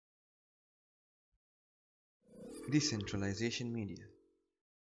Decentralization Media.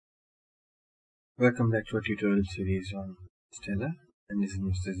 Welcome back to our tutorial series on Stellar, and this is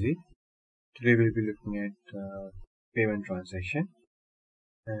Mr. Z. Today we'll be looking at payment transaction,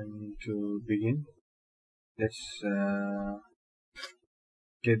 and to begin, let's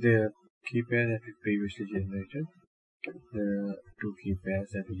get the key pair that we previously generated, the two key pairs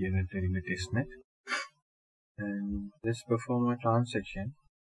that we generated in the testnet, and let's perform a transaction.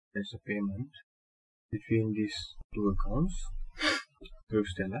 There's a payment between these two accounts through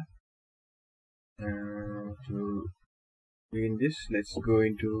Stellar. To begin this, let's go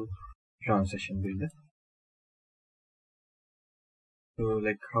into transaction builder. So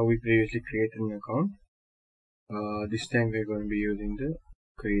like how we previously created an account, this time we're going to be using the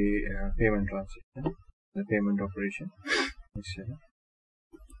payment transaction, the payment operation in Stellar.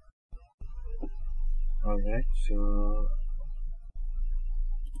 Alright, so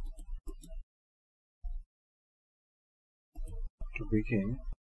to begin,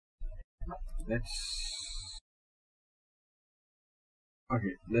 let's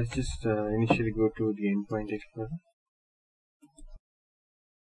just initially go to the endpoint explorer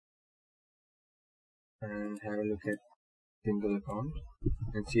and have a look at single account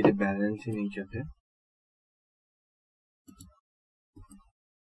and see the balance in each of them.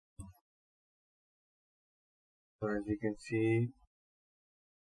 So as you can see,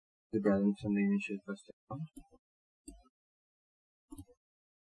 the balance on the initial first account.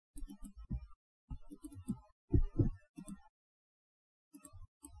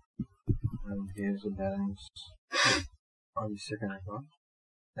 And here's the balance on the second account,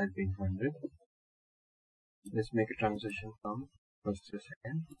 that being 100. Let's make a transaction from first to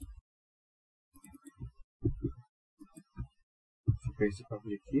second. So paste the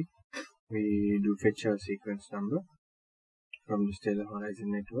public key. We do fetch our sequence number from the Stellar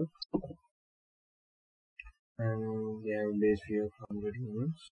Horizon network, and we have a base fee of 100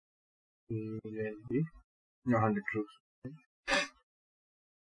 lumens. Let it be 100 troops,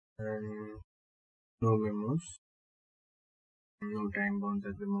 and no memos, no time bounds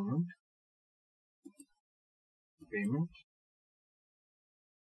at the moment. Payment,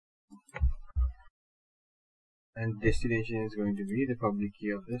 and destination is going to be the public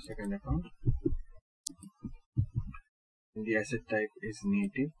key of the second account, and the asset type is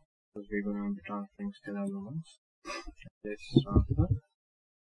native because we're going to be transferring Stellar lumens. Let's transfer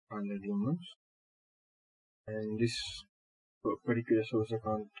 100 lumens, and this particular source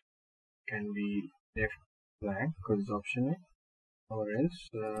account can be left blank because it's optional, or else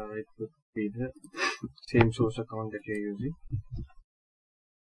it could be the same source account that you're using.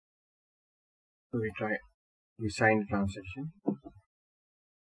 So we sign the transaction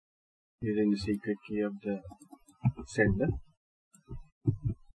using the secret key of the sender,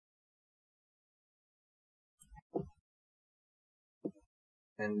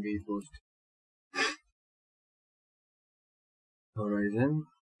 and we post Horizon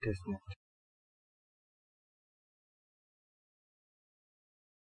testnet.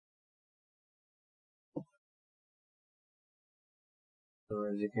 So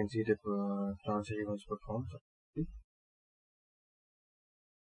as you can see, the transaction was performed. This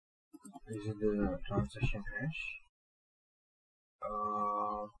is the transaction hash.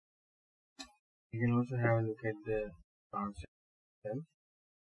 You can also have a look at the transaction itself.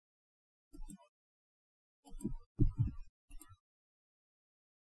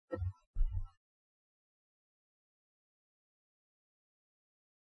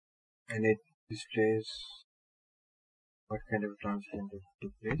 And it displays what kind of transaction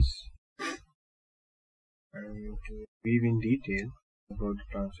took place. And to weave in detail about the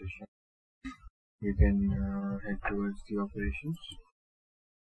transaction, you can head towards the operations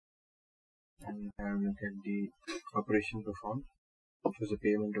and have a look at the operation performed, which was a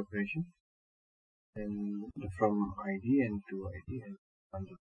payment operation, and from ID and to ID and on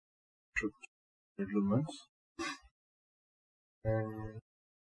the truth lumens. And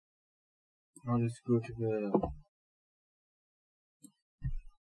now let's go to the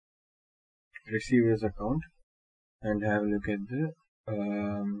receiver's account and have a look at the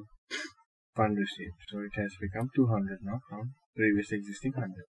fund received. So it has become 200 now from previous existing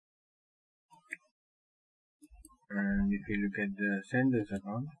 100. And if you look at the sender's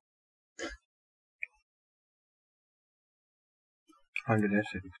account, 100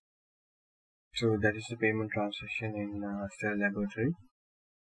 has reduced. So that is the payment transaction in Stellar Laboratory.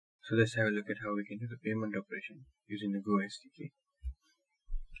 So let's have a look at how we can do the payment operation using the Go SDK.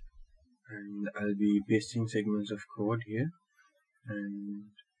 And I'll be pasting segments of code here,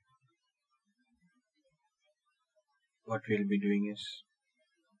 and what we'll be doing is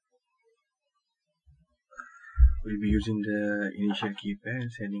we'll be using the initial key pair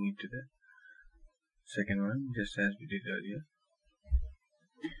and sending it to the second one, just as we did earlier.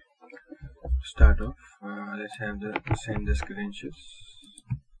 To start off, let's have the sender's credentials.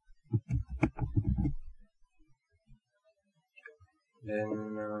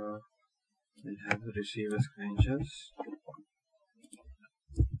 Then we'll have the receiver's credentials.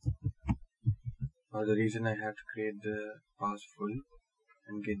 The reason I have to create the pass full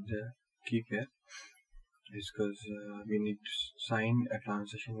and get the key pair is because we need to sign a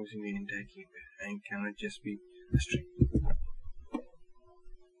transaction using the entire key pair, and it cannot just be a string.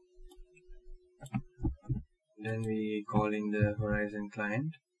 Then we call in the Horizon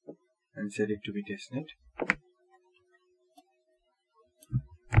client and set it to be testnet.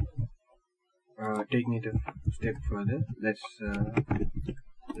 Taking it a step further, let's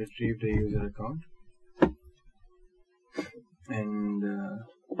retrieve the user account and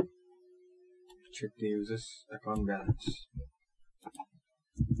check the user's account balance.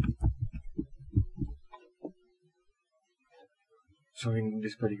 So in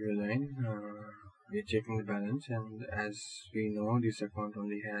this particular line, we are checking the balance, and as we know, this account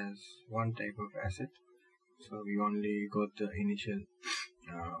only has one type of asset, so we only got the initial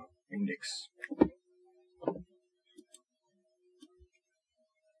index.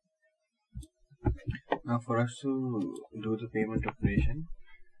 Now for us to do the payment operation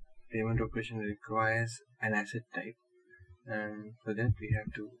requires an asset type, and for that we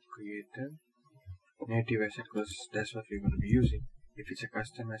have to create a native asset, because that's what we're going to be using. If it's a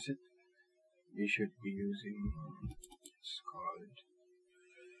custom asset, we should be using, it's called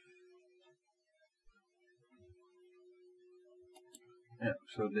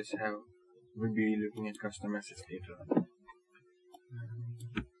so we'll be looking at custom assets later on.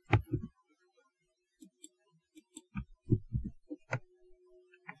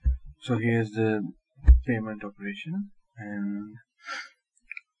 So here's the payment operation, and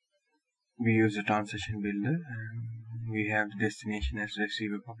we use the transaction builder, and we have the destination as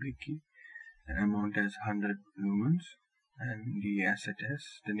receiver public key, and amount as 100 lumens, and the asset as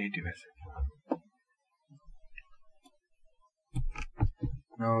the native asset.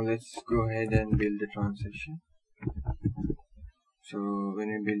 Now let's go ahead and build the transaction. So when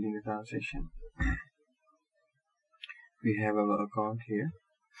we're building the transaction, we have our account here,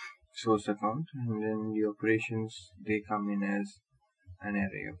 source account, and then the operations, they come in as an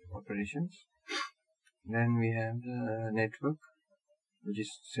array of operations. Then we have the network, which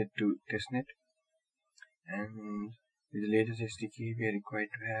is set to testnet, and with the latest SDK we are required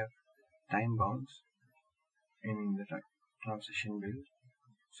to have time bounds in the transaction build,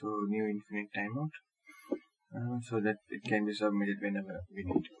 so new infinite timeout, so that it can be submitted whenever we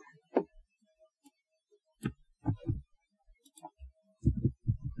need to.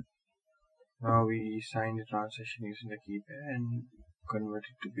 Now we sign the transaction using the key pair and convert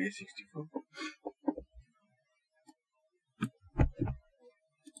it to base 64.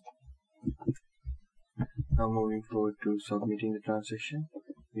 Now moving forward to submitting the transaction,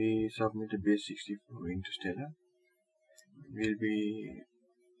 we submit the base 64 into Stellar. We'll be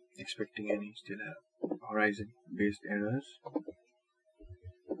expecting any Stellar Horizon based errors.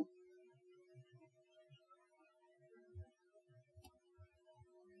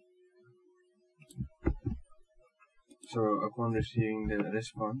 So upon receiving the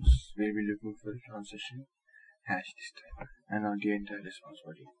response, we'll be looking for the transaction hash this time, and not the entire response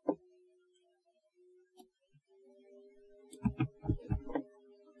body.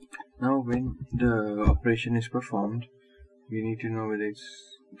 Now when the operation is performed, we need to know whether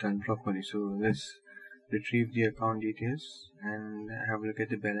it's done properly. So let's retrieve the account details and have a look at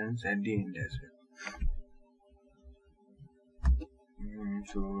the balance at the end as well.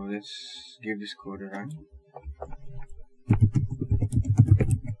 So let's give this code a run.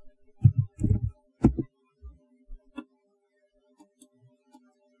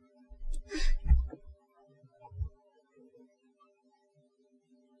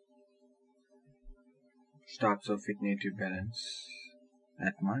 Starts off with native balance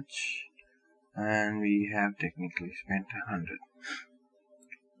that much, and we have technically spent 100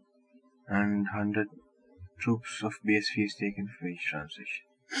 and 100 troops of base fees taken for each transaction.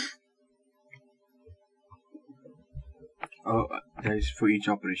 Oh, that is for each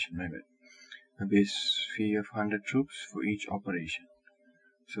operation, my bad. A base fee of 100 troops for each operation.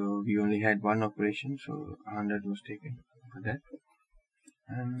 So we only had one operation, so 100 was taken for that,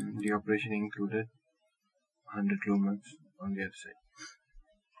 and the operation included 100 lumens on the other side.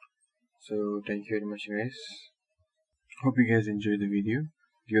 So thank you very much, guys. Hope you guys enjoyed the video.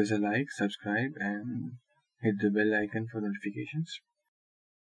 Give us a like, subscribe, and hit the bell icon for notifications.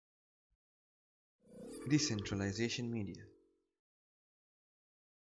 Decentralization Media.